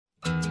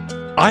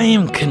I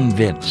am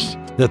convinced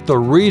that the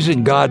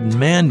reason God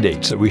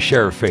mandates that we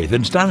share our faith,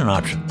 and it's not an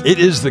option, it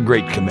is the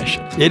Great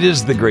Commission. It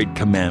is the Great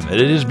Commandment.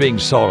 It is being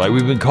sold.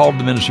 We've been called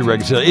to ministry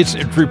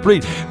reconciliation. It's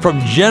replete. From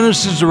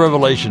Genesis to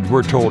Revelation,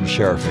 we're told to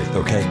share our faith,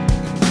 okay?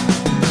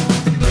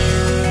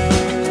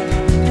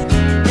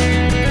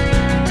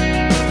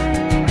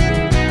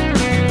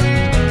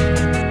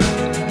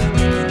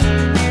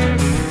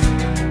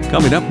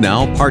 Coming up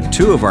now, part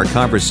 2 of our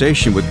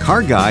conversation with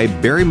car guy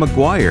Barry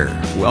Meguiar.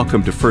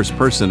 Welcome to First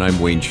Person. I'm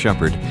Wayne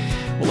Shepherd.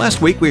 Well,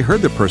 last week we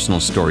heard the personal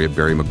story of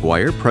Barry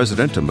Meguiar,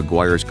 president of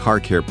Meguiar's Car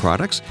Care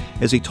Products,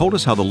 as he told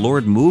us how the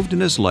Lord moved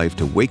in his life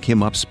to wake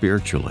him up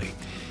spiritually.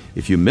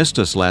 If you missed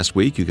us last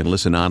week, you can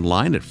listen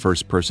online at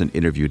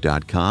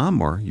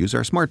firstpersoninterview.com or use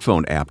our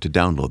smartphone app to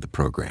download the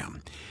program.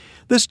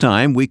 This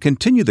time, we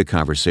continue the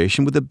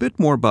conversation with a bit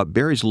more about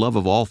Barry's love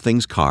of all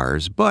things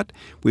cars, but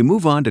we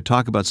move on to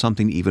talk about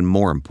something even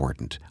more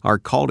important, our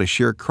call to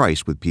share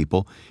Christ with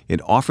people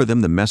and offer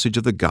them the message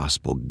of the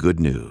gospel,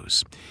 good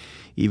news.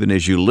 Even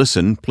as you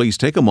listen, please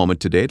take a moment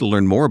today to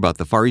learn more about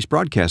the Far East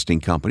Broadcasting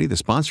Company, the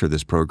sponsor of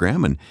this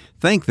program, and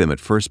thank them at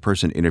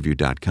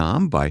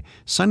firstpersoninterview.com by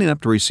signing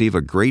up to receive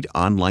a great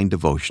online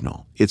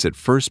devotional. It's at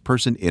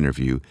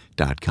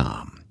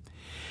firstpersoninterview.com.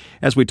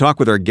 As we talk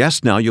with our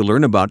guest now, you'll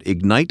learn about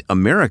Ignite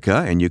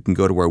America, and you can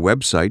go to our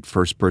website,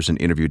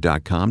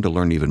 firstpersoninterview.com, to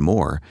learn even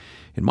more.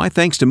 And my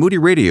thanks to Moody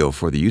Radio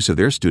for the use of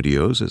their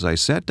studios as I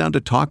sat down to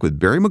talk with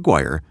Barry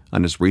Meguiar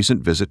on his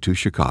recent visit to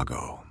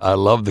Chicago. I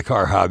love the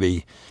car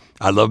hobby.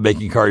 I love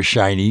making cars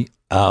shiny.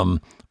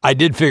 I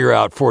did figure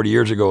out 40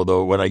 years ago,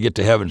 though, when I get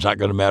to heaven, it's not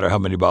going to matter how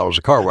many bottles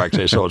of car wax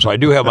I sold. So I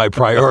do have my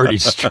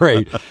priorities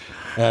straight.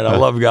 And I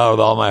love God with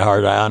all my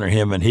heart. I honor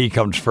him, and he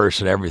comes first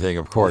in everything,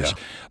 of course. Yeah.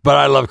 But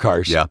I love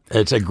cars. Yeah.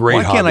 It's a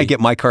great hobby. Why can't I get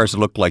my cars to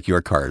look like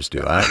your cars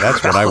do?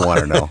 That's what I want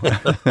to know.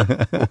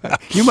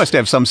 You must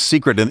have some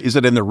secret. Is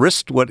it in the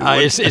wrist? What?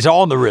 It's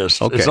all in the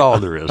wrist. Okay. It's all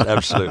in the wrist,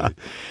 absolutely.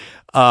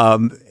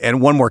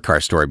 And one more car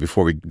story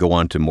before we go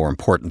on to more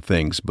important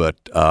things. But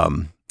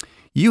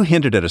you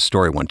hinted at a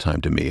story one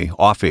time to me,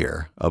 off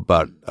air,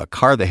 about a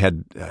car that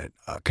had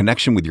a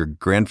connection with your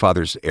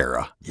grandfather's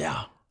era.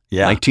 Yeah.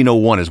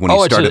 1901 is when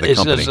he started the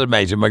company. It's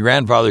amazing. My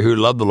grandfather, who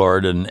loved the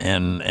Lord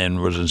and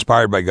was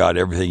inspired by God,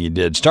 everything he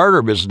did, started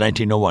our business in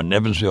 1901 in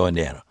Evansville,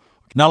 Indiana.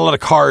 Not a lot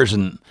of cars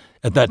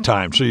at that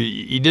time, so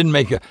he didn't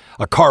make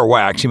a car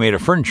wax. He made a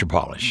furniture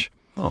polish.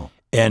 Oh.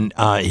 And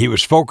he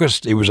was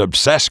focused, he was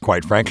obsessed,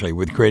 quite frankly,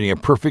 with creating a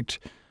perfect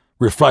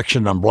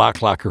reflection on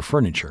black lacquer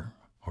furniture.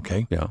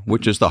 Okay? Yeah,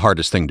 which is the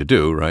hardest thing to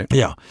do, right?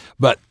 Yeah.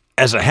 But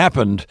as it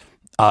happened,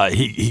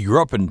 he grew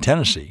up in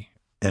Tennessee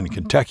and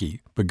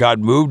Kentucky, but God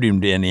moved him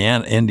to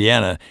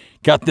Indiana,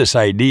 got this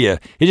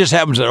idea. It just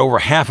happens that over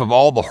half of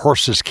all the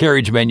horseless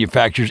carriage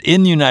manufacturers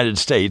in the United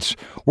States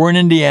were in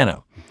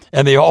Indiana,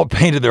 and they all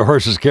painted their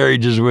horseless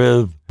carriages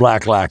with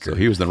black lacquer. So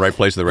he was in the right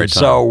place at the right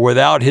time. So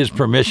without his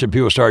permission,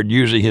 people started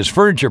using his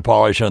furniture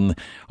polish on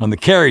the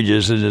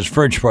carriages, and his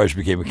furniture polish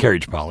became a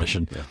carriage polish.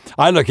 And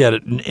I look at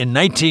it, in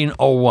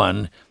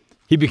 1901,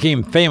 he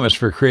became famous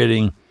for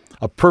creating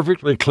a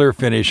perfectly clear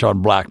finish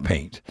on black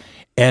paint.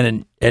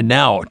 And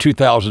now,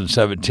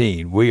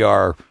 2017, we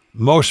are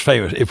most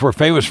famous. If we're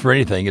famous for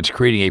anything, it's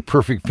creating a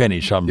perfect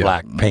finish on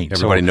black paint.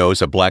 Everybody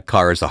knows a black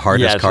car is the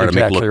hardest car to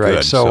make look right.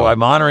 good. So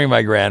I'm honoring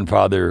my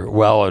grandfather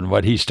well, and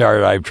what he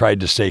started, I've tried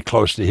to stay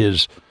close to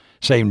his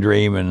same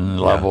dream and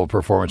level of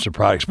performance of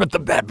products. But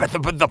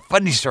the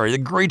funny story, the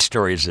great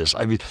story is this.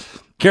 I mean,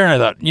 Karen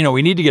and I thought,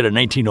 we need to get a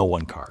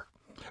 1901 car.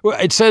 Well,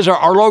 it says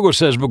our logo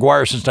says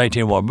Meguiar since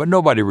 1901, but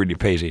nobody really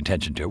pays any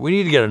attention to it. We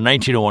need to get a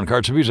 1901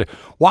 car. So people say,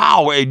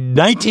 wow,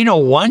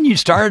 1901? You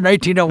started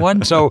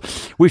 1901? So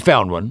we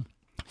found one.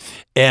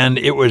 And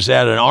it was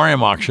at an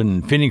RM auction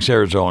in Phoenix,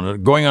 Arizona,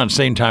 going on at the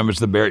same time as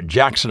the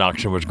Barrett-Jackson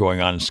auction was going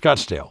on in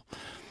Scottsdale.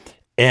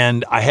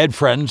 And I had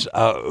friends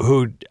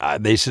who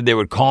they said they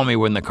would call me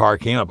when the car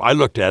came up. I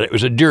looked at it. It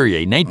was a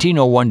Duryea,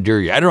 1901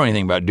 Duryea. I don't know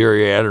anything about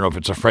Duryea. I don't know if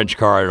it's a French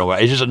car. I don't know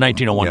what. It's just a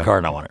 1901 car,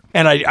 and I want it.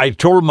 And I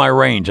told them my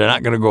range. I'm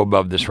not going to go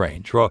above this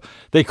range. Well,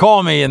 they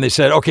called me, and they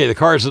said, okay, the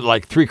car's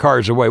like 3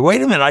 cars away.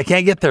 Wait a minute. I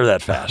can't get there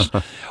that fast.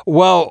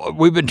 Well,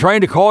 we've been trying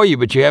to call you,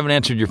 but you haven't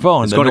answered your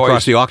phone. It's going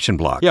across the auction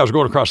block. Yeah, I was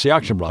going across the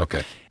auction block.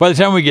 Okay. By the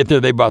time we get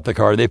there, they bought the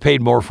car. They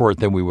paid more for it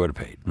than we would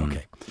have paid.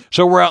 Okay.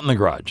 So we're out in the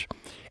garage.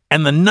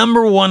 And the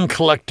number one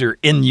collector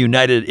in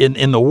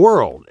the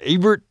world,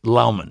 Evert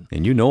Laumann.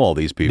 And you know all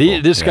these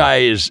people. This guy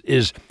is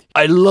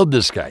I love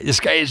this guy. This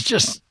guy is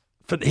just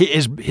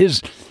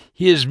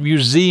his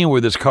museum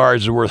with his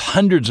cars is worth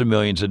hundreds of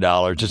millions of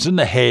dollars. It's in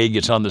The Hague.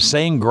 It's on the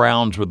same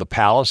grounds with the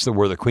palace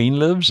where the Queen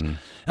lives.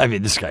 I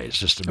mean, this guy is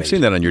just amazing. I've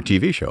seen that on your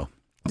TV show.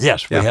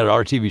 Yes, we had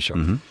our TV show.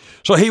 Mm-hmm.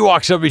 So he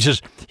walks up. He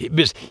says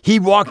he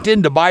walked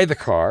in to buy the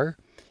car.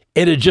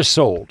 It had just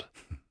sold.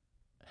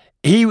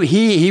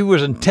 He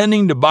was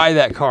intending to buy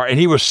that car, and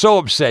he was so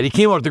upset. He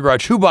came up to the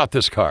garage. Who bought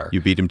this car? You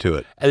beat him to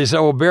it. And they said,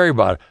 well, Barry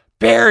bought it.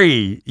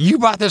 Barry, you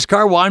bought this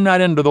car? Well, I'm not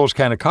into those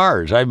kind of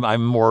cars.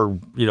 I'm more,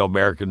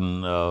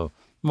 American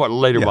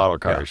later model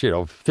cars,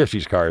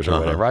 50s cars or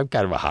whatever. I'm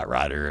kind of a hot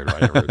rodder and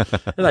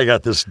whatever. And I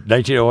got this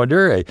 1901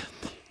 Duray.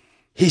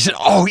 He said,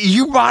 "Oh,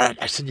 you bought it?"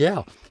 I said,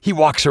 "Yeah." He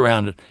walks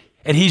around it,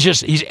 and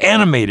he's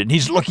animated. And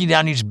he's looking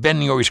down, he's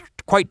bending over. He's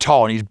quite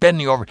tall, and he's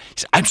bending over. He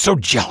said, "I'm so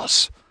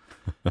jealous."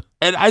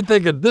 And I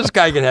think that this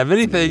guy can have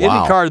anything,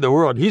 any car in the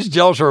world. He's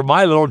jealous of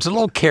it's a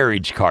little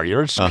carriage car,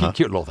 it's a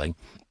cute little thing.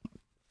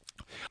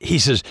 He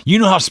says, "You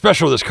know how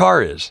special this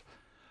car is?"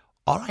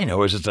 All I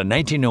know is it's a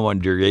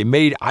 1901 Duray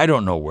made, I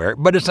don't know where,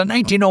 but it's a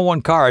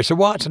 1901 car. I said,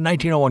 "Well, it's a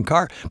 1901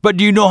 car, but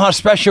do you know how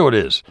special it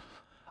is?"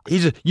 He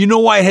said, "You know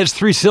why it has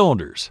 3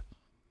 cylinders?"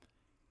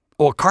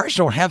 Well, cars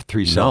don't have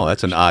 3 cylinders. No,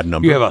 that's an odd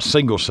number. You have a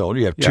single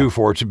cylinder. You have 2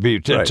 for it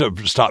to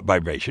stop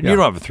vibration. You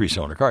don't have a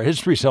 3-cylinder car. It has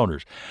 3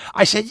 cylinders.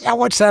 I said, "Yeah,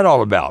 what's that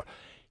all about?"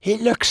 He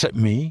looks at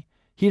me.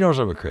 He knows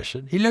I'm a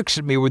Christian. He looks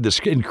at me with this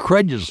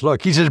incredulous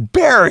look. He says,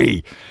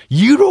 "Barry,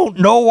 you don't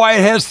know why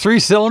it has 3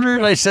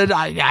 cylinders?" I said,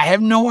 I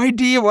have no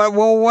idea. Why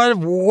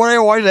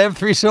does it have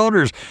 3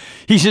 cylinders?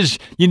 He says,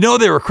 "You know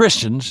they were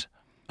Christians."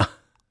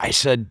 I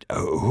said,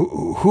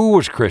 who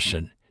was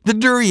Christian? The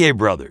Duryea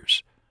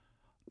brothers.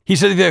 He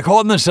said they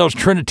called themselves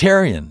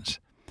Trinitarians.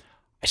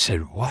 I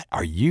said, "What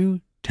are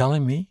you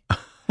telling me?"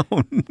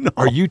 Oh, no.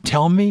 Are you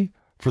telling me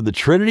for the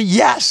Trinity?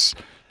 Yes.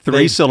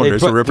 3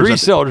 cylinders to represent 3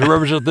 cylinders to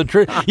represent the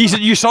Trinity. He said,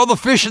 "You saw the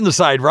fish in the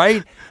side,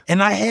 right?"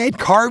 And I had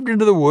carved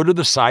into the wood of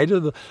the side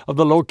of the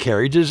little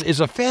carriage is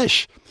a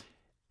fish.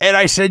 And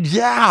I said,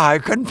 "Yeah, I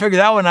couldn't figure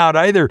that one out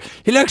either."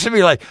 He looks at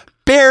me like,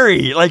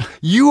 "Barry, like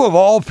you of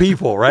all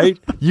people, right?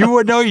 You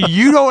would know.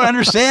 You don't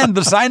understand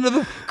the sign of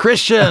the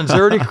Christians, the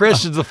early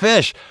Christians, the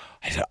fish."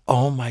 I said,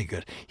 "Oh my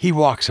God." He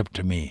walks up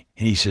to me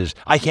and he says,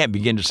 I can't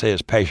begin to say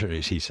as passionately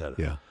as he said it.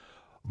 Yeah.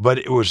 But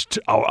it was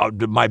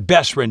my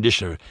best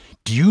rendition of it.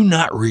 "Do you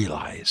not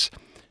realize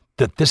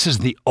that this is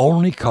the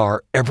only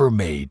car ever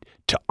made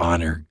to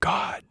honor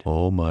God?"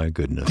 Oh, my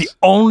goodness. The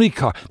only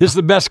car. This is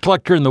the best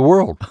collector in the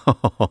world.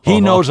 He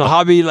knows a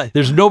hobby.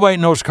 There's nobody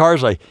that knows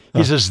cars like.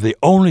 He says, "The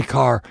only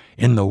car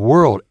in the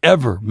world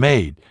ever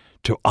made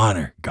to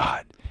honor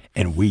God."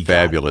 And we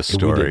Fabulous got it,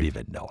 story. And we didn't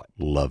even know it.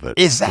 Love it.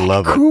 Is that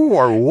Love cool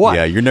or what?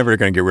 Yeah, you're never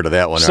going to get rid of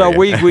that one, So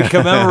are you? we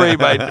commemorate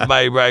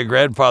my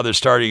grandfather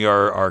starting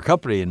our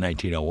company in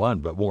 1901,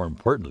 but more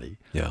importantly,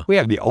 we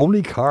have the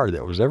only car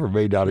that was ever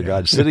made out of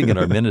God sitting in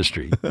our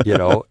ministry.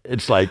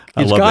 It's like,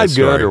 is God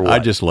good or what? I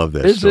just love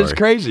that story. It's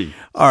crazy.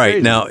 All right,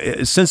 crazy. now,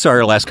 since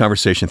our last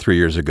conversation 3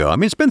 years ago,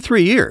 it's been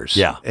 3 years.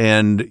 Yeah.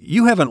 And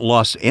you haven't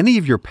lost any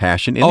of your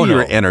passion, any of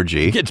your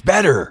energy. It gets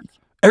better.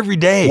 Every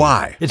day.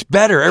 Why? It's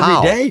better every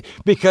How? day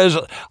because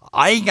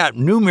I got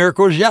new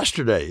miracles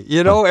yesterday.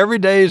 Every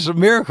day is a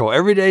miracle.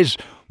 Every day is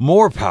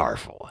more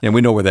powerful. And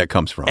we know where that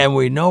comes from. And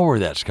we know where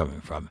that's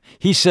coming from.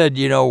 He said,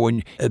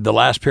 when the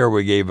last parable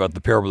we gave about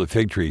the parable of the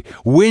fig tree,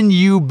 "When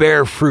you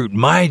bear fruit,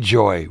 my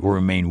joy will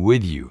remain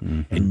with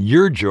you, and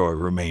your joy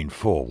remain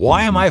full."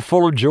 Why am I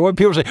full of joy?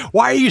 People say,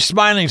 "Why are you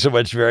smiling so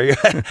much, Barry?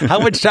 How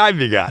much time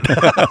you got?"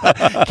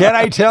 Can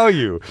I tell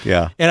you?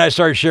 Yeah. And I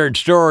started sharing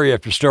story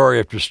after story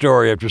after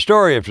story after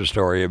story after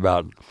story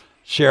about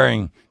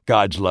sharing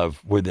God's love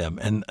with them.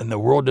 And the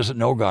world doesn't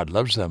know God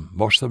loves them.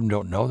 Most of them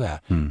don't know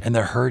that. And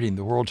they're hurting.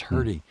 The world's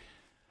hurting.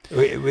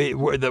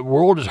 The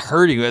world is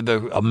hurting.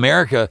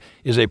 America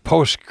is a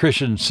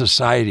post-Christian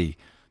society.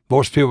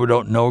 Most people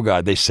don't know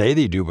God. They say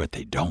they do, but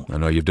they don't. I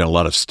know you've done a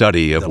lot of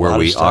study of where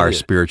we are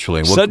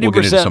spiritually, and we'll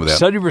get into some of that.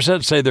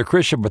 70% say they're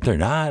Christian, but they're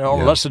not.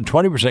 Less than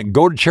 20%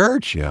 go to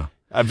church. Yeah.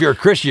 If you're a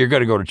Christian, you're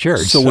going to go to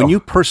church. So when you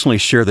personally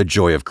share the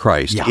joy of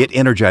Christ, it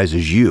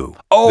energizes you.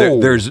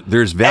 Oh,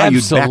 there's value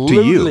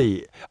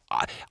absolutely. back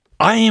to you.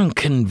 I am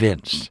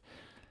convinced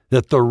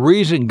that the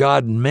reason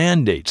God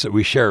mandates that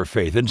we share our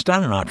faith, and it's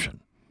not an option,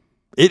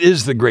 it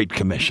is the Great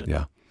Commission.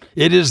 Yeah.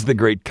 It is the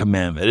Great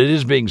Commandment. It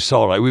is being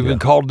sought. We've been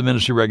called to the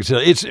ministry of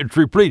reconciliation. It's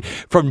replete.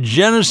 From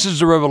Genesis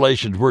to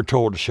Revelations, we're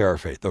told to share our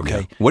faith,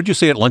 okay? Yeah. What did you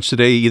say at lunch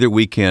today? Either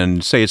we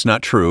can say it's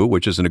not true,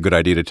 which isn't a good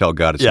idea to tell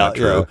God it's not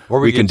true, or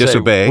we can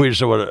disobey. We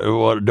just don't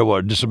want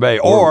to disobey.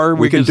 Or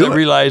we can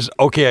realize,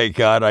 okay,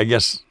 God, I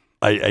guess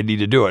I need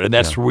to do it. And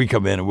that's where we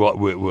come in and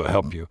we'll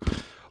help you.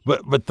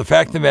 But the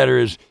fact of the matter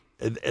is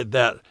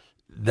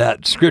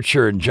that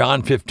scripture in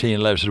John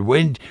 15:11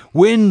 says,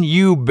 when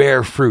you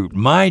bear fruit,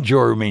 my joy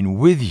will remain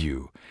with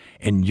you,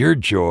 and your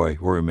joy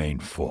will remain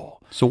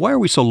full. So why are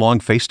we so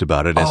long-faced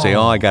about it and say,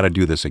 I got to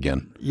do this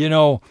again?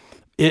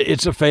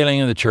 It's a failing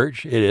in the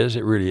church. It is.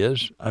 It really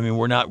is.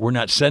 We're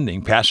not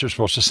sending. Pastors are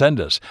supposed to send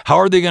us. How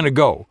are they going to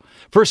go?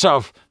 First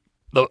off,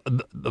 the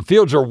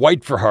fields are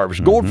white for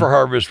harvest, gold for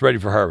harvest, ready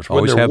for harvest. When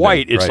Always they're have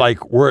white, been, it's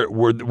right. like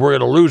we're going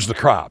to lose the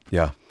crop.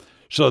 Yeah.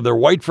 So they're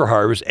white for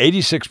harvest.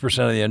 86%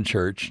 of the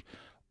unchurched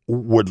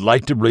would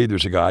like to believe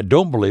there's a God,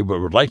 don't believe, but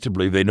would like to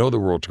believe. They know the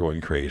world's going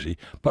crazy.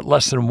 But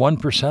less than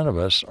 1% of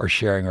us are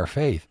sharing our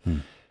faith.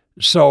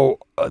 So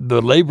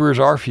the laborers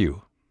are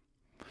few.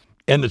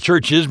 And the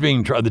church is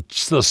being tried.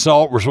 The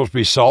salt, we're supposed to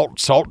be salt.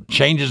 Salt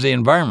changes the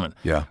environment.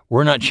 Yeah.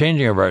 We're not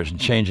changing our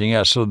environment, changing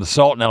us. So the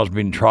salt now is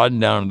being trodden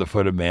down under the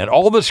foot of man.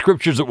 All the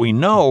scriptures that we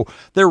know,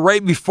 they're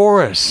right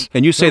before us.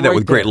 And you say They're that right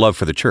with great there. love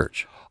for the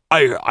church.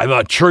 I'm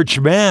a church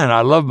man.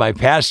 I love my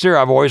pastor.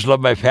 I've always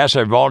loved my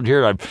pastor. I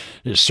volunteered.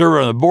 I've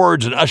served on the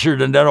boards and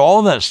ushered and done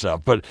all that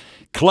stuff. But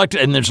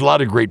and there's a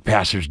lot of great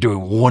pastors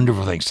doing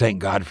wonderful things. Thank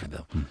God for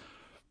them.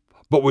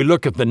 But we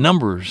look at the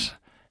numbers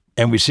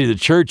and we see the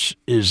church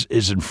is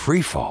in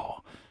free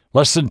fall.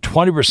 Less than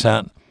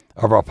 20%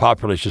 of our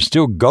population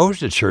still goes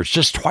to church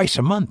just twice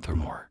a month or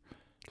more.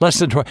 Less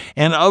than 20.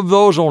 And of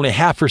those, only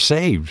half are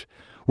saved.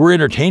 We're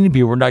entertaining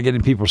people. We're not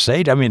getting people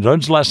saved. I mean,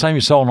 when's the last time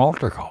you saw an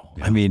altar call?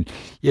 Yeah. I mean,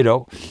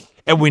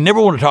 and we never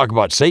want to talk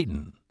about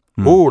Satan.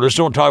 Oh, let's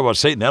don't talk about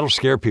Satan. That'll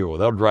scare people.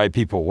 That'll drive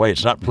people away.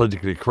 It's not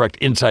politically correct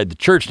inside the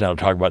church now to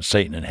talk about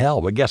Satan and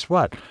hell. But guess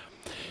what?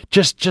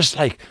 Just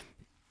like,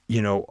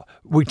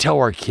 we tell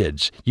our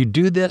kids, you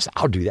do this,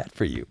 I'll do that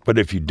for you. But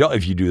if you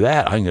do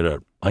that, I'm gonna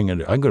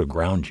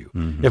ground you.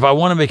 Mm-hmm. If I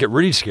want to make it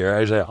really scary,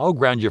 I say, I'll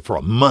ground you for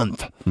a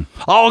month.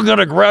 I'm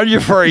gonna ground you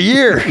for a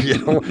year.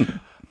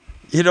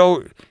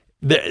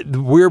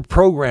 We're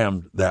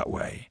programmed that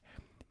way,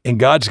 and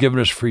God's given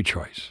us free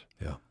choice.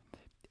 Yeah,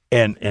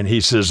 and He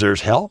says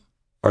there's hell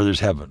or there's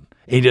heaven.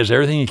 He does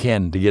everything He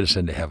can to get us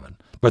into heaven,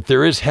 but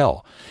there is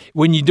hell.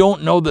 When you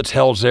don't know that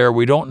hell's there,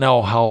 we don't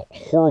know how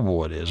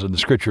horrible it is, and the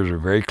Scriptures are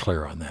very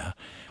clear on that.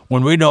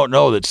 When we don't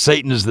know that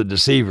Satan is the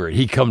deceiver,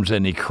 he comes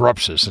in, he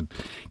corrupts us, and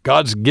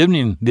God's given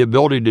him the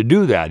ability to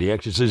do that. He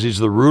actually says he's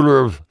the ruler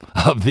of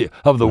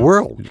the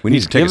world. We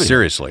need to take it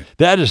seriously.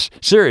 That is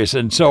serious,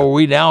 and so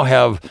we now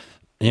have,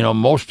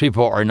 most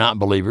people are not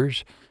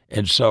believers,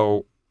 and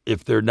so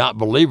if they're not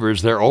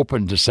believers, they're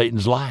open to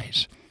Satan's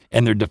lies,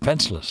 and they're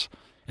defenseless.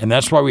 And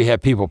that's why we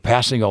have people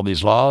passing all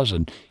these laws,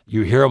 and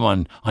you hear them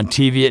on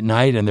TV at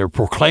night, and they're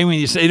proclaiming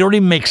these. They don't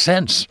even make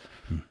sense.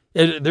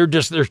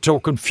 They're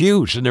so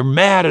confused, and they're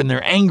mad, and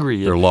they're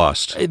angry. They're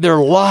lost. They're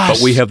lost.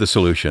 But we have the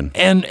solution.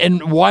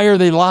 And why are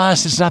they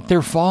lost? It's not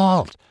their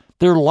fault.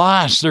 They're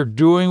lost. They're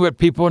doing what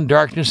people in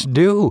darkness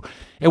do.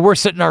 And we're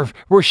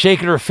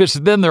shaking our fists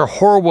at them. They're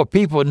horrible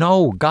people.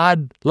 No,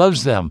 God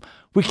loves them.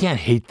 We can't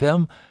hate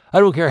them. I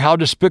don't care how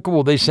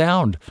despicable they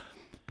sound.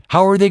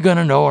 How are they going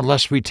to know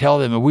unless we tell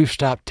them? And we've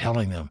stopped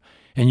telling them.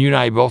 And you and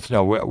I both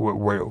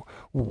know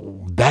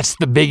that's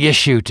the big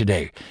issue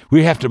today.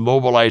 We have to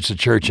mobilize the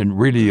church, and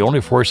really the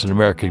only force in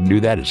America can do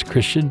that is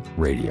Christian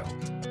radio.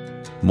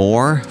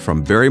 More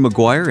from Barry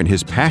McGuire and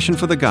his passion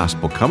for the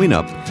gospel coming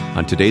up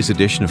on today's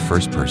edition of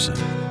First Person.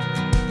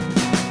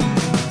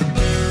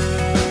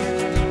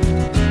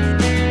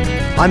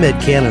 I'm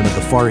Ed Cannon of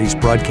the Far East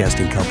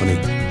Broadcasting Company.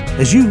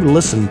 As you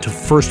listen to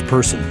First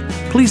Person,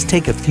 please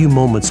take a few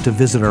moments to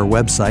visit our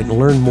website and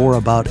learn more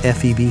about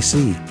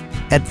FEBC.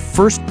 At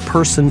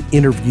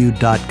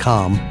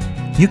firstpersoninterview.com,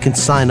 you can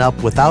sign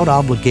up without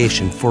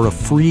obligation for a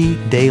free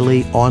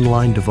daily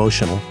online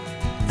devotional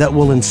that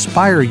will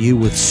inspire you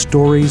with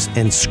stories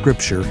and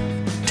scripture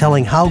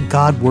telling how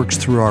God works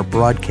through our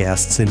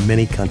broadcasts in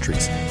many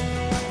countries.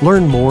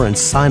 Learn more and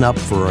sign up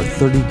for our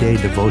 30-day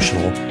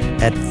devotional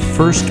at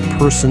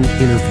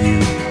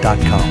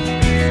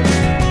firstpersoninterview.com.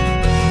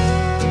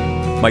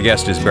 My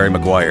guest is Barry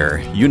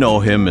McGuire. You know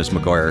him as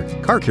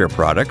McGuire Car Care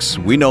Products.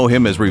 We know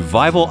him as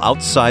Revival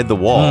Outside the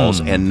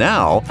Walls. And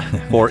now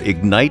for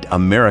Ignite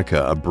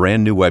America, a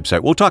brand new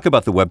website. We'll talk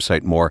about the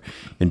website more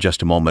in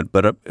just a moment.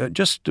 But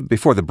just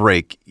before the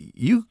break,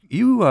 you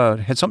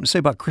had something to say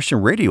about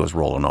Christian radio's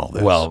role in all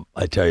this. Well,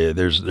 I tell you,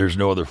 there's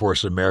no other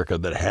force in America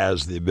that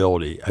has the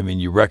ability. I mean,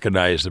 you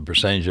recognize the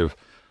percentage of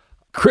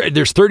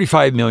there's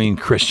 35 million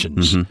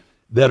Christians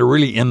that are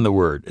really in the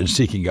Word and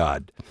seeking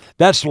God.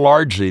 That's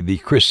largely the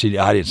Christian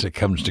audience that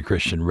comes to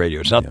Christian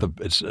radio. It's not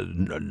it's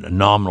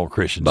nominal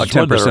Christians. About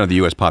 10% of the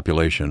U.S.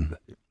 population.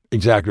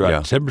 Exactly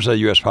right. 10% of the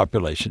U.S.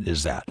 population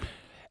is that.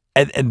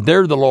 And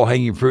they're the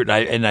low-hanging fruit.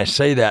 And I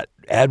say that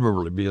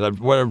admirably because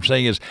what I'm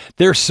saying is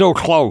they're so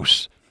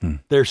close.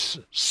 They're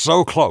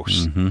so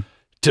close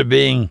to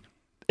being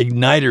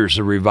igniters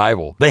of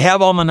revival. They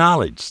have all the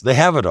knowledge. They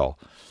have it all.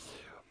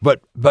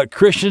 But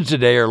Christians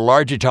today are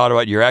largely taught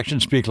about your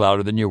actions speak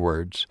louder than your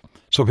words.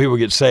 So people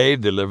get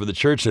saved, they live in the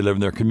church, they live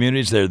in their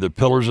communities, they're the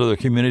pillars of their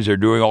communities, they're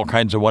doing all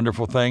kinds of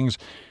wonderful things,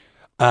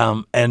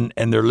 and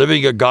they're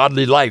living a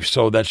godly life,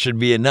 so that should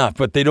be enough,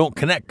 but they don't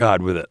connect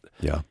God with it.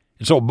 Yeah.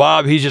 And so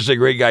Bob, he's just a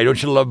great guy.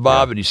 Don't you love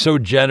Bob? Yeah. And he's so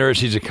generous,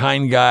 he's a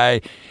kind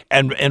guy,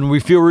 and we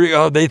feel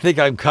really, they think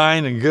I'm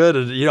kind and good,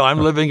 and I'm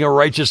living a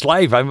righteous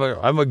life.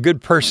 I'm a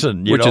good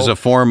person. Which is a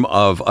form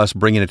of us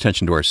bringing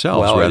attention to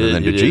ourselves rather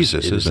than to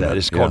Jesus, isn't it?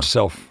 It's called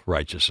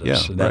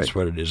self-righteousness, and that's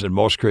what it is. And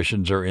most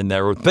Christians are in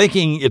there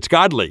thinking it's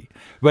godly,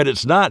 but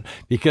it's not,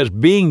 because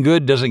being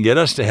good doesn't get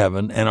us to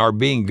heaven, and our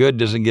being good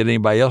doesn't get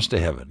anybody else to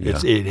heaven. Yeah.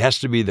 It has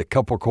to be the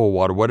cup of cold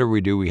water. Whatever we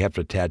do, we have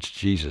to attach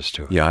Jesus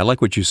to it. Yeah, I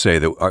like what you say,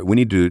 that we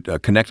need to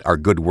connect our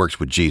good works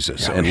with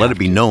Jesus and let it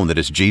be known that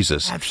it's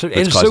Jesus.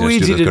 Absolutely. And it's so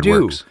easy to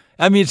do. Works.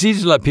 I mean, it's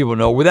easy to let people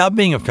know without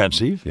being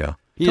offensive. Yeah.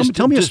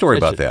 Tell me a story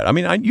about that. I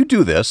mean, you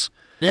do this.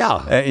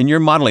 Yeah. And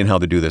you're modeling how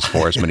to do this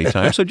for us many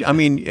times. So, I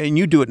mean, and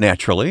you do it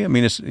naturally. I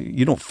mean,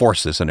 you don't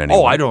force this in any way.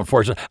 Oh, I don't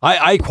force it.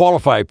 I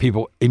qualify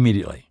people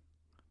immediately.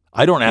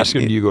 I don't ask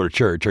them, do you go to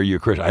church? Are you a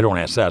Christian? I don't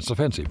ask that. It's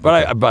offensive.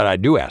 But I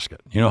do ask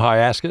it. You know how I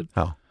ask it?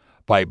 How?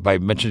 by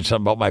mentioning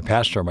something about my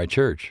pastor or my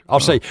church. I'll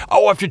say,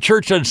 after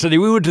church on Sunday,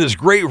 we went to this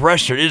great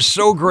restaurant. It's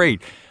so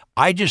great.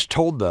 I just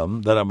told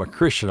them that I'm a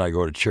Christian, I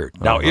go to church.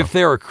 Now, if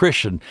they're a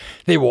Christian,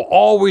 they will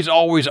always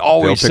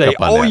say,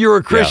 you're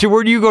a Christian,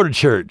 where do you go to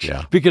church?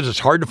 Yeah. Because it's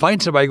hard to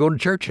find somebody going to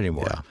church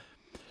anymore. Yeah.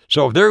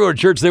 So if they're going to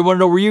church, they want to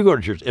know where you go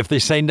to church. If they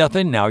say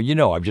nothing, now you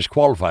know. I've just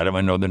qualified them. I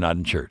know they're not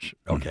in church.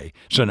 Okay.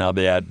 So now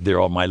they're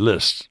on my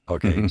list.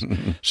 Okay.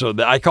 So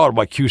I call it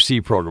my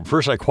QC program.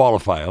 First, I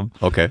qualify them.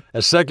 Okay.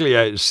 And secondly,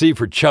 I C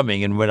for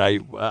chumming. And when I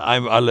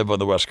live on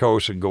the West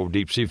Coast and go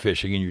deep sea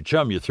fishing, and you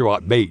chum, you throw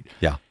out bait.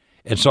 Yeah.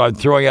 And so I'm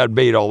throwing out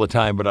bait all the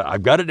time, but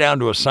I've got it down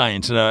to a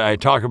science, and I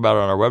talk about it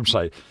on our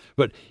website.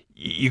 But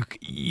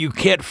you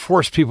can't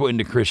force people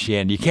into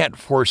Christianity. You can't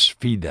force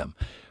feed them.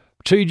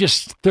 So you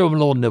just throw them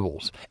little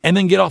nibbles and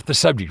then get off the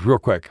subject real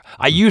quick.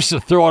 I used to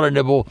throw out a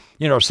nibble,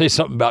 say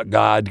something about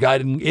God.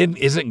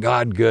 Isn't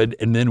God good?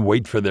 And then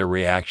wait for their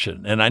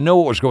reaction. And I know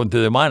what was going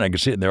through their mind. I could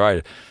see it in their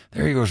eye.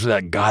 There he goes with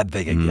that God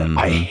thing again. Mm-hmm.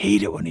 I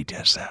hate it when he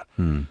does that.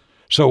 Mm.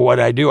 So what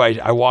I do,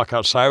 I walk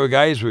outside with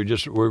guys. We're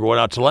going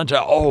out to lunch.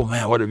 Oh,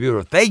 man, what a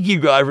beautiful. Thank you,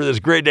 God, for this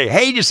great day.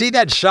 Hey, did you see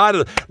that shot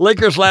of the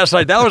Lakers last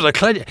night? That was a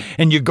clinch.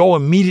 And you go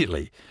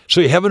immediately.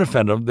 So you haven't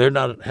offended them. They're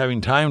not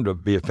having time to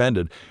be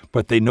offended,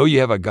 but they know you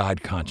have a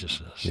God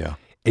consciousness. Yeah.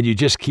 And you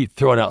just keep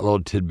throwing out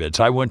little tidbits.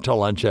 I went to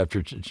lunch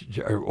after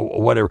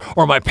or whatever.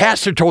 Or my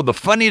pastor told the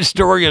funniest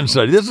story on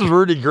Sunday. This is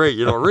really great.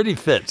 It really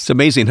fits. It's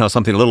amazing how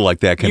something a little like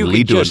that can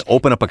lead to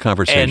open up a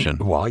conversation.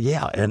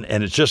 And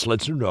it just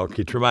lets them know.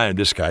 Keep reminding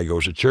this guy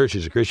goes to church.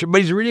 He's a Christian,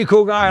 but he's a really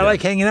cool guy. I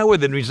like hanging out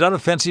with him. He's not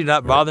offensive,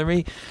 not bother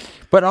me.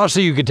 But also,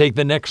 you can take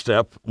the next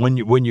step when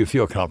you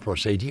feel comfortable.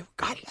 Say to you,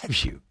 God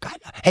loves you.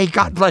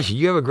 God bless you.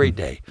 You have a great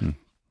day. Mm-hmm.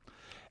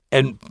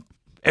 And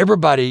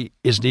everybody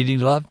is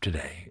needing love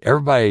today.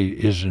 Everybody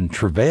is in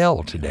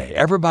travail today.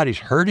 Everybody's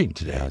hurting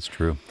today. Yeah, that's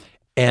true.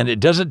 And it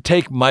doesn't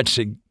take much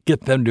to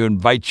get them to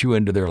invite you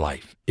into their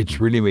life. It's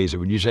really amazing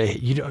when you say,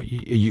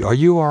 hey, are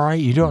you all right?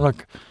 You don't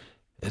look.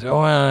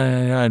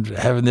 I'm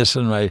having this,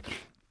 and my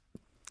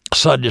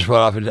son just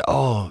went off and said,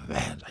 oh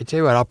man, I tell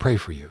you what, I'll pray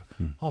for you.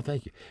 Oh,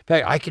 thank you. In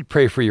fact, I could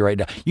pray for you right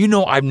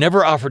now. I've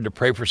never offered to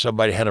pray for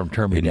somebody, had them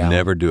turn me down. They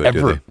never do it, ever.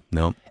 do they?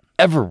 No.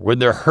 Ever. When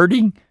they're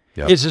hurting,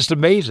 yep. It's just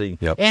amazing.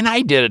 Yep. And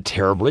I did it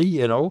terribly,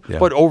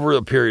 but over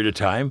a period of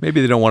time. Maybe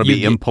they don't want to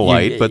be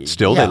impolite, but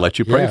still they let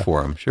you pray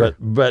for them. Sure.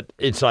 But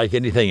it's like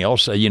anything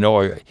else,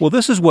 Well,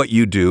 this is what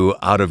you do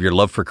out of your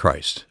love for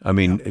Christ. I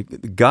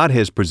mean, God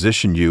has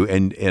positioned you,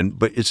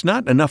 but it's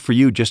not enough for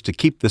you just to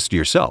keep this to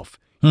yourself.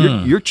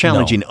 You're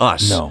challenging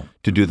us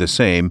to do the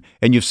same,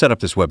 and you've set up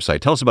this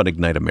website. Tell us about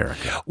Ignite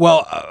America.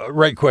 Well,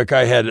 right quick,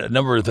 I had a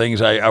number of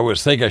things. I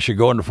was thinking I should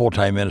go into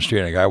full-time ministry,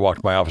 and a guy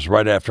walked to my office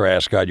right after I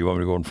asked God, you want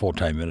me to go into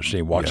full-time ministry?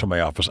 And walks in my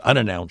office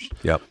unannounced.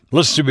 Yep.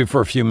 Listened to me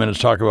for a few minutes,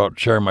 talk about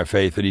sharing my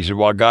faith, and he said,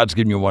 well, God's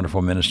given you a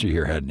wonderful ministry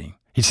here, hasn't he?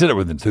 He said it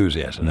with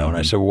enthusiasm, And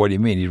I said, well, what do you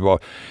mean? He said, well,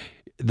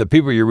 the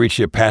people you're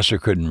reaching, a pastor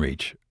couldn't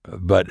reach.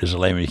 But as a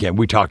layman, you can.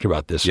 We talked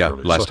about this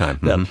earlier. Last time.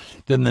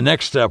 Mm-hmm. Then the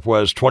next step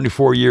was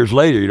 24 years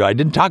later. I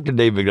didn't talk to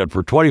Dave McNutt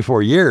for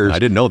 24 years. I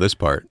didn't know this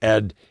part.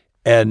 And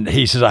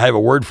he says, I have a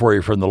word for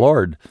you from the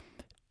Lord.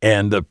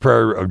 And the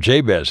prayer of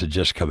Jabez had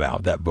just come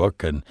out, that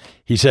book. And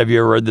he said, have you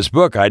ever read this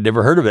book? I'd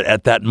never heard of it.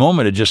 At that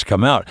moment, it just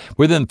come out.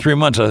 Within 3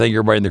 months, I think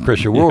everybody in the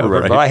Christian world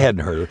read it, but I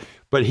hadn't heard it.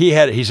 But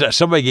he said,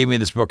 somebody gave me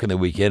this book in the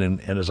weekend.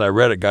 And as I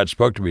read it, God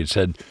spoke to me and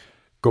said,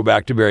 go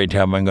back to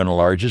Barrington. I'm going to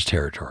enlarge his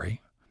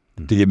territory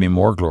to give me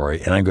more glory,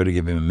 and I'm going to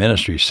give him a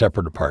ministry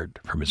separate apart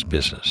from his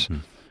business.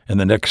 In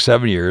the next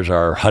 7 years,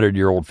 our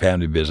 100-year-old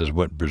family business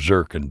went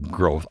berserk in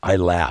growth. I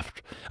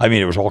laughed. I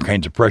mean, it was all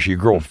kinds of pressure. You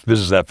grow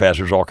business that fast,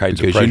 there's all kinds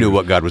of pressure. Because you knew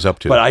what God was up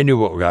to. But I knew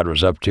what God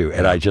was up to,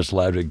 and I just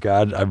laughed at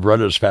God. I've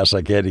run as fast as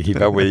I can to keep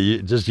up with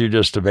you. You're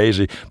just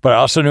amazing. But I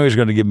also knew he was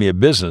going to give me a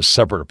business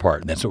separate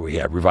apart, and that's what we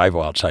have,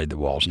 Revival Outside the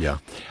Walls. Yeah.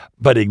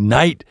 But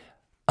Ignite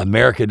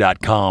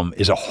America.com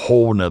is a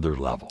whole nother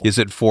level. Is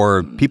it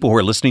for people who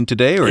are listening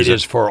today? Or it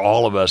is for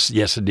all of us,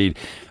 yes, indeed.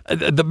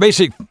 The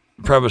basic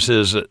premise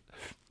is that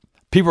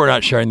people are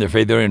not sharing their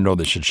faith. They don't even know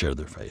they should share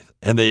their faith.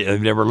 And they've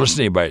never listened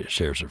to anybody that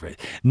shares their faith.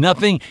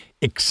 Nothing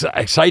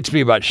excites me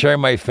about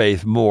sharing my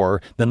faith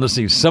more than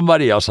listening to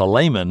somebody else, a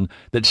layman,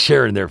 that's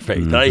sharing their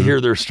faith. And I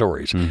hear their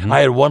stories. I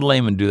had one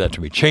layman do that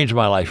to me, changed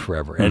my life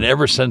forever. And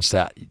ever since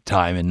that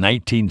time in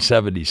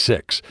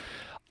 1976,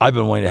 I've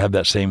been wanting to have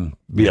that same,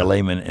 be a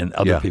layman in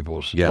other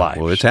people's lives.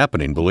 Well, it's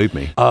happening, believe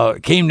me.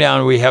 Came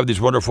down, we have these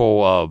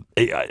wonderful,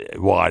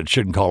 I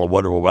shouldn't call it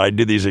wonderful, but I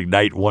did these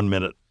Ignite 1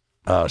 minute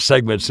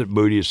segments that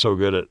Moody is so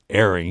good at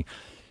airing.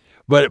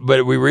 But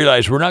we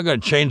realized we're not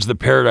going to change the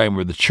paradigm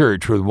of the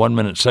church with 1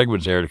 minute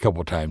segments aired a couple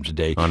of times a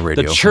day. On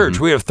radio. The church,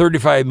 we have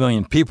 35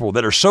 million people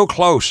that are so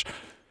close.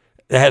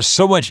 It has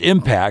so much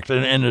impact,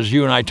 and as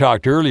you and I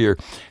talked earlier,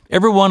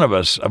 every one of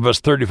us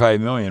 35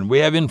 million, we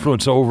have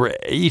influence over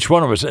each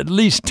one of us, at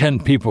least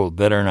 10 people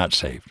that are not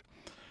saved.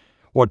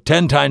 Well,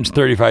 10 times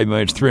 35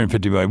 million is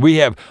 350 million. We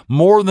have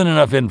more than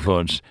enough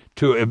influence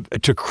to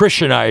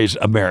Christianize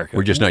America.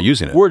 We're just not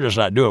using it. We're just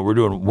not doing it. We're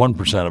doing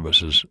 1% of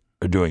us is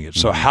are doing it.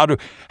 So how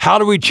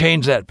do we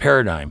change that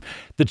paradigm?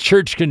 The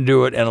church can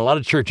do it, and a lot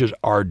of churches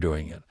are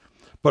doing it.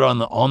 But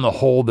on the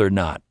whole, they're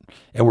not.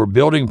 And we're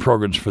building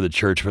programs for the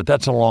church, but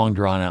that's a long,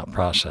 drawn-out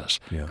process.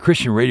 Yeah.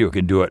 Christian radio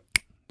can do it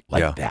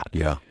like that.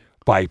 Yeah.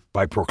 By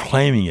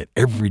proclaiming it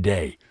every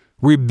day.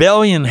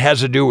 Rebellion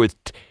has to do with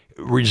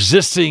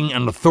resisting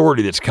an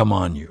authority that's come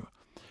on you.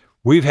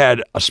 We've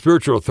had a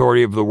spiritual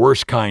authority of the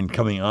worst kind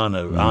coming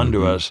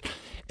onto us,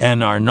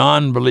 and our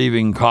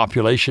non-believing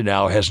population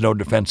now has no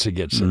defense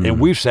against it. And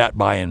we've sat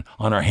by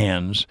on our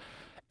hands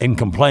and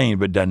complained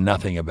but done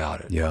nothing about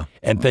it. Yeah.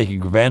 And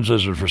thinking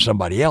evangelism is for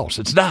somebody else.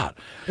 It's not.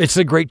 It's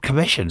the Great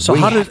Commission. So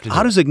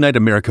how does Ignite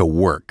America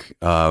work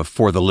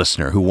for the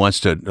listener who wants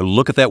to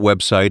look at that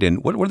website,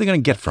 and what are they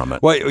going to get from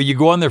it? Well, you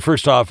go on there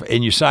first off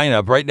and you sign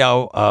up. Right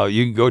now,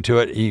 you can go to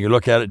it, you can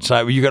look at it,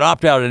 sign. You can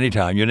opt out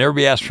anytime. You'll never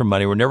be asked for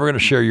money. We're never going to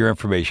share your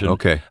information.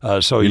 Okay.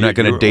 So you're not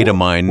going to data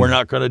mine. We're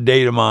not going to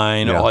data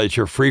mine. Yeah.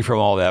 You're free from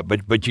all that.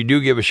 But you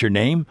do give us your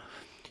name.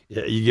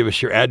 You give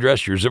us your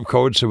address, your zip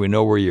code, so we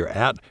know where you're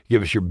at.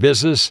 Give us your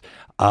business,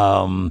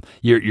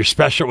 your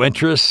special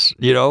interests,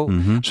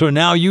 So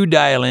now you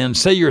dial in.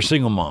 Say you're a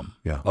single mom.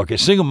 Yeah. Okay,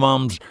 single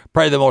mom's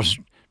probably the most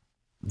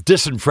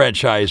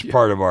disenfranchised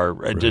part of our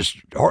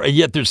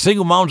yet there's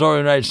single moms all over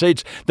the United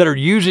States that are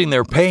using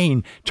their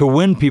pain to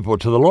win people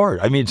to the Lord.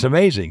 I mean, it's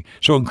amazing.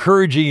 So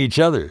encouraging each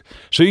other.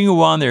 So you can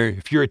go on there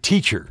if you're a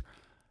teacher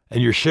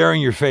and you're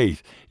sharing your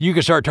faith. You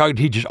can start talking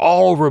to teachers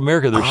all over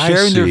America. They're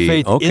sharing their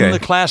faith in the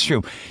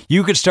classroom.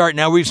 You could start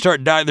now. We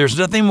start. There's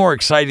nothing more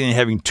exciting than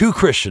having two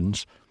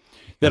Christians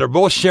that are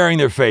both sharing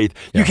their faith.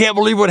 Yeah. You can't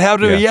believe what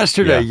happened to me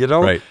yesterday.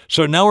 Right.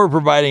 So now we're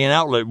providing an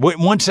outlet.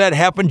 Once that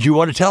happens, you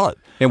want to tell it.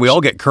 And we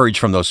all get courage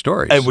from those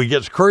stories. And we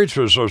get courage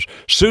from those stories.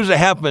 As soon as it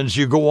happens,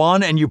 you go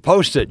on and you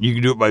post it. You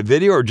can do it by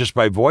video or just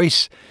by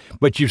voice.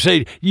 But you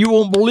say, you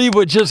won't believe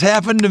what just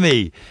happened to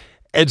me.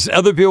 And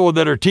other people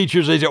that are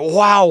teachers, they say,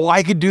 wow,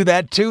 I could do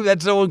that too.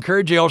 That's so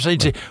encouraging. All of a sudden,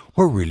 you say,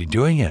 we're really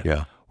doing it.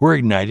 Yeah. We're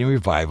igniting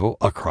revival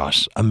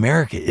across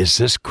America. Is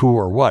this cool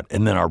or what?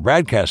 And then our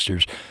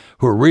broadcasters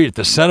who are really at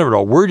the center of it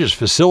all, we're just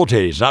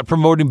facilitating. It's not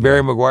promoting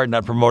Barry McGuire,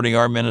 not promoting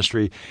our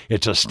ministry.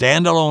 It's a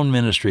standalone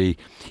ministry.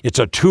 It's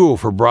a tool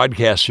for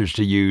broadcasters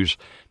to use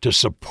to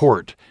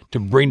support, to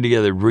bring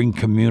together, bring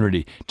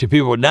community to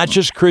people, not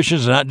just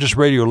Christians, not just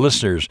radio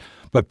listeners,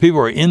 but people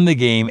are in the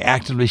game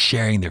actively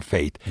sharing their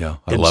faith. Yeah,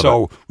 I love it. And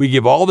so we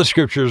give all the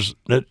scriptures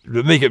that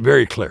make it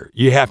very clear.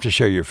 You have to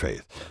share your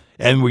faith.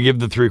 And we give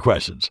the three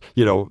questions.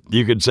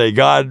 You can say,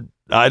 God,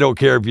 I don't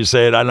care if you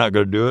say it, I'm not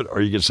going to do it. Or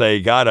you can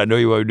say, God, I know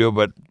you want to do it,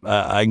 but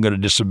I'm going to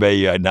disobey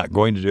you. I'm not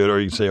going to do it. Or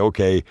you can say,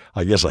 okay,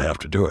 I guess I have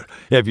to do it.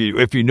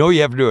 If you know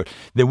you have to do it,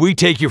 then we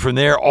take you from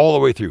there all the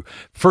way through.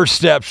 First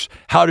steps,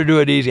 how to do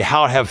it easy,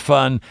 how to have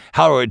fun,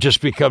 how it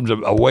just becomes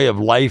a way of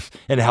life,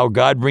 and how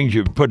God brings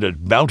you, put a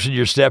bounce in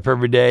your step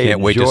every day. Can't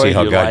wait to see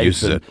how God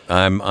uses it.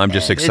 I'm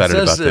just excited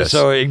about this.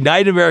 So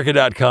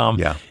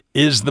IgniteAmerica.com.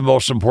 Is the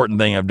most important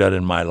thing I've done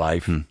in my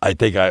life. I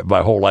think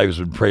my whole life has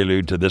been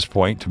prelude to this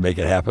point to make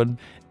it happen.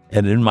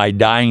 And in my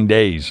dying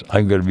days,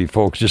 I'm going to be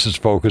just as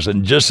focused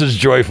and just as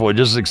joyful and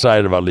just as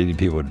excited about leading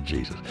people to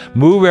Jesus.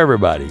 Move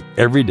everybody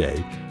every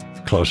day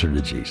closer to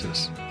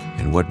Jesus.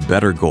 And what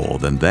better goal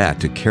than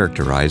that to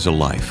characterize a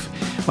life?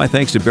 My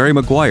thanks to Barry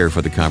McGuire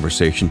for the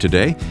conversation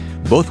today.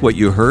 Both what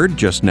you heard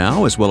just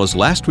now, as well as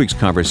last week's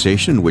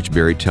conversation in which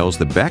Barry tells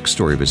the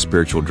backstory of his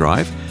spiritual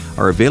drive,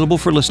 are available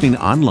for listening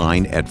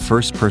online at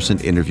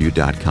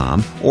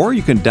firstpersoninterview.com, or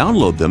you can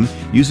download them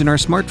using our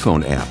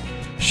smartphone app.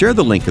 Share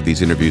the link of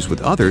these interviews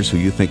with others who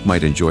you think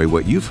might enjoy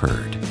what you've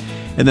heard.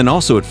 And then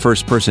also at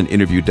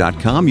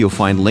firstpersoninterview.com, you'll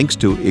find links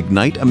to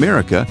Ignite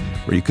America,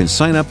 where you can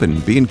sign up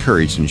and be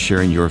encouraged in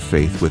sharing your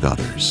faith with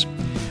others.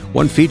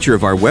 One feature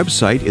of our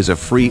website is a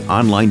free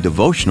online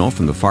devotional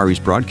from the Far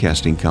East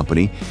Broadcasting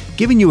Company,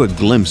 giving you a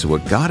glimpse of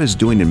what God is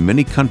doing in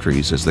many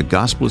countries as the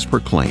gospel is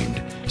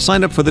proclaimed.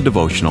 Sign up for the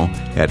devotional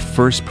at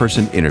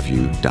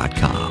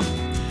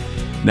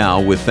firstpersoninterview.com.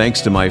 Now, with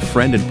thanks to my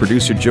friend and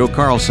producer Joe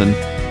Carlson,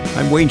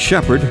 I'm Wayne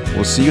Shepherd.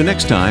 We'll see you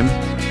next time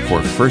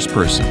for First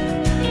Person.